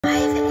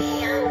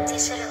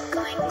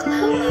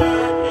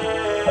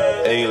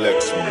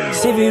A-Lex.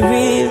 See we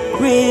real,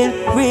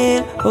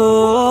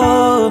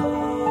 oh.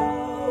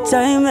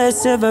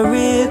 Timeless ever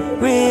real,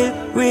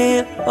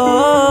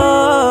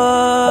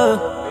 oh.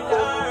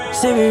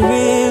 See we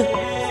real.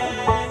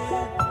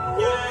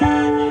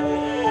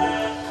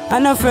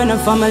 And a friend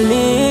and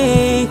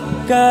family,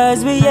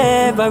 cause we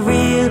ever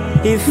real.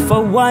 If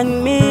for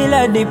 1 meal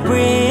at the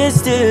praise,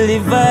 still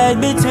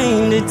divide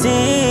between the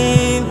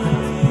team.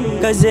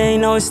 Cause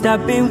ain't no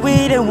stopping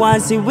with it.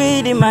 Once it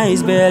with him, I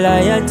spell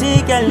I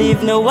think I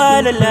live no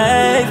other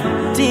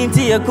life. Team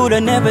T, I coulda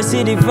never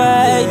see the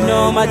fight,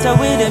 no matter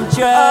where them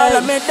try. All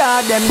of me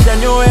dog, them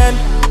genuine.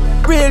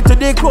 Real to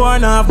the core,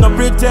 have no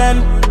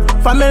pretend.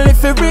 Family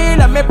for real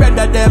and me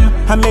brother them.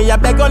 And me a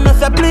beg on us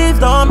say please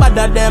don't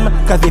bother them.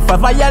 Cause if a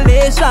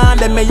violation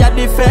then me a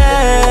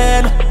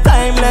defend.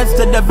 Timeless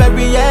to the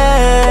very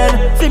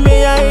end. See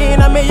me a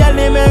in and me a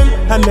limit.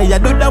 And me a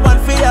do the one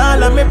for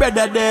all and me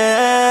brother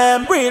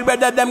them. Real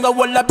brother them go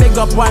hold a big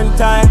up one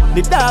time.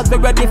 The dogs be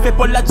ready for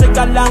pull a trick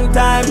a long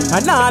time.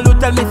 And all who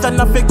tell me son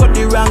of go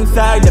the wrong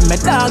side. Them me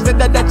dogs with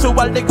the dead to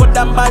all the good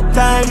and bad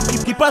time.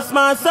 Keep a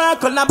small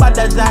circle and bad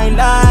design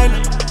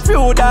line.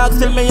 Few dogs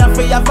till me have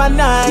a 9.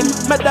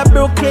 Met the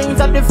brook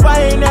kings are the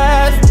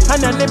finest.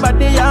 And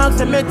anybody else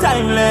see me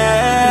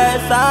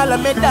timeless. All of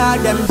me dog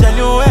them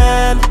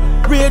genuine.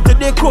 Real to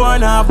the core,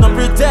 have no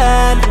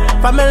pretend.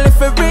 Family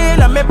for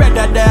real and me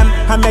brother them.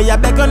 And me a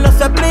beg on us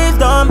say please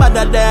don't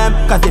bother them.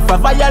 Cause if a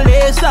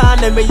violation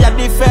then me a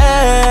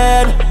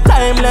defend.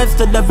 Timeless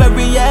to the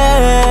very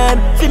end.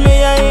 See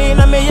me a in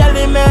and me a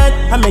limit.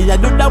 And me a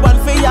do the one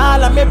for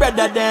y'all and me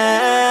brother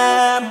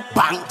them.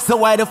 Bang! So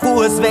why the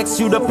force vex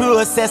through the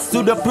process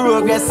to the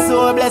progress?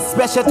 So blessed,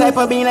 special type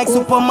of being like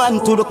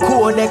Superman to the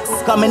codex.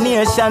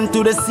 Combination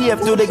to the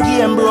safe to the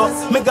game, bro.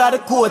 Me got a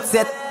code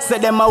set. Say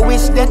them a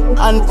wish that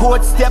and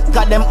court step.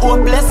 Got them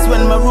hopeless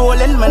when me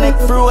rolling, my neck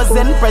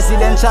frozen.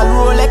 Presidential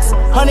Rolex.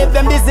 And if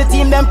them busy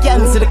team, them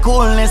can't see the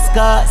coolness.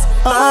 Cause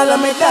all of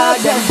me dog,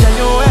 them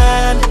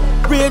genuine.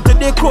 Real to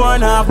the core,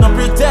 have no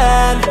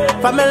pretend.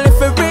 Family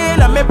for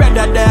real and me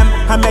brother them.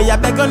 And me a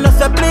beg on us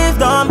say please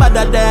don't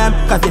bother them.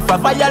 Cause if a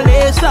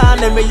violation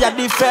then me a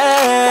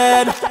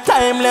defend.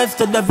 Timeless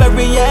to the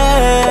very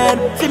end.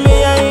 See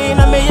me a in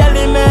and me a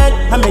limit.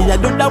 And me a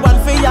do the one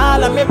for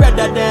y'all and me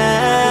brother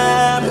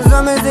them. It's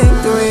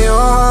amazing to be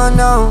on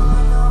now.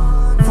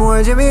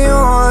 Forge be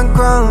on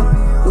crown.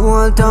 The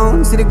whole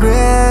town see the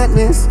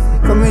greatness.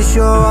 Come and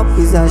show up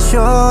is a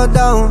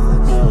showdown.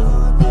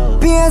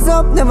 Pace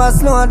up, never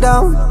slow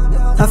down.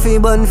 I feel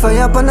burn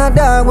fire up on a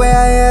dog where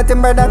I hate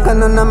him brother. Cause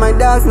none of my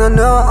dogs no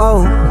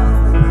know.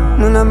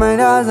 None of my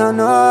dogs no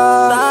know.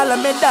 All of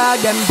me dog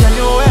them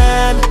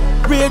genuine.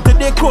 Real to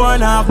the core,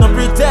 have no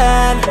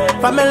pretend.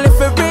 Family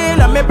for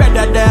real and me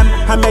brother them.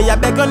 And me a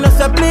beg on us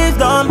say please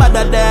don't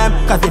bother them.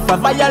 Cause if a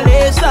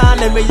violation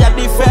then me a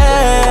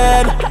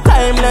defend.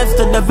 Timeless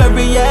to the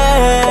very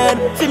end.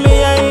 See me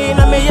a in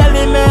and me a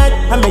limit.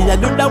 And me a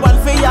do the one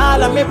for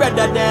y'all and me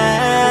brother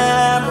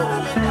them.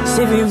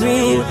 See we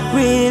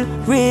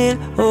real,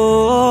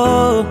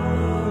 oh.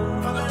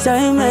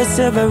 Timeless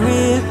ever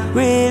real,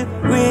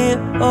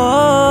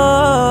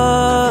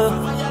 oh.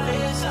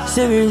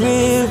 See we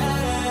real.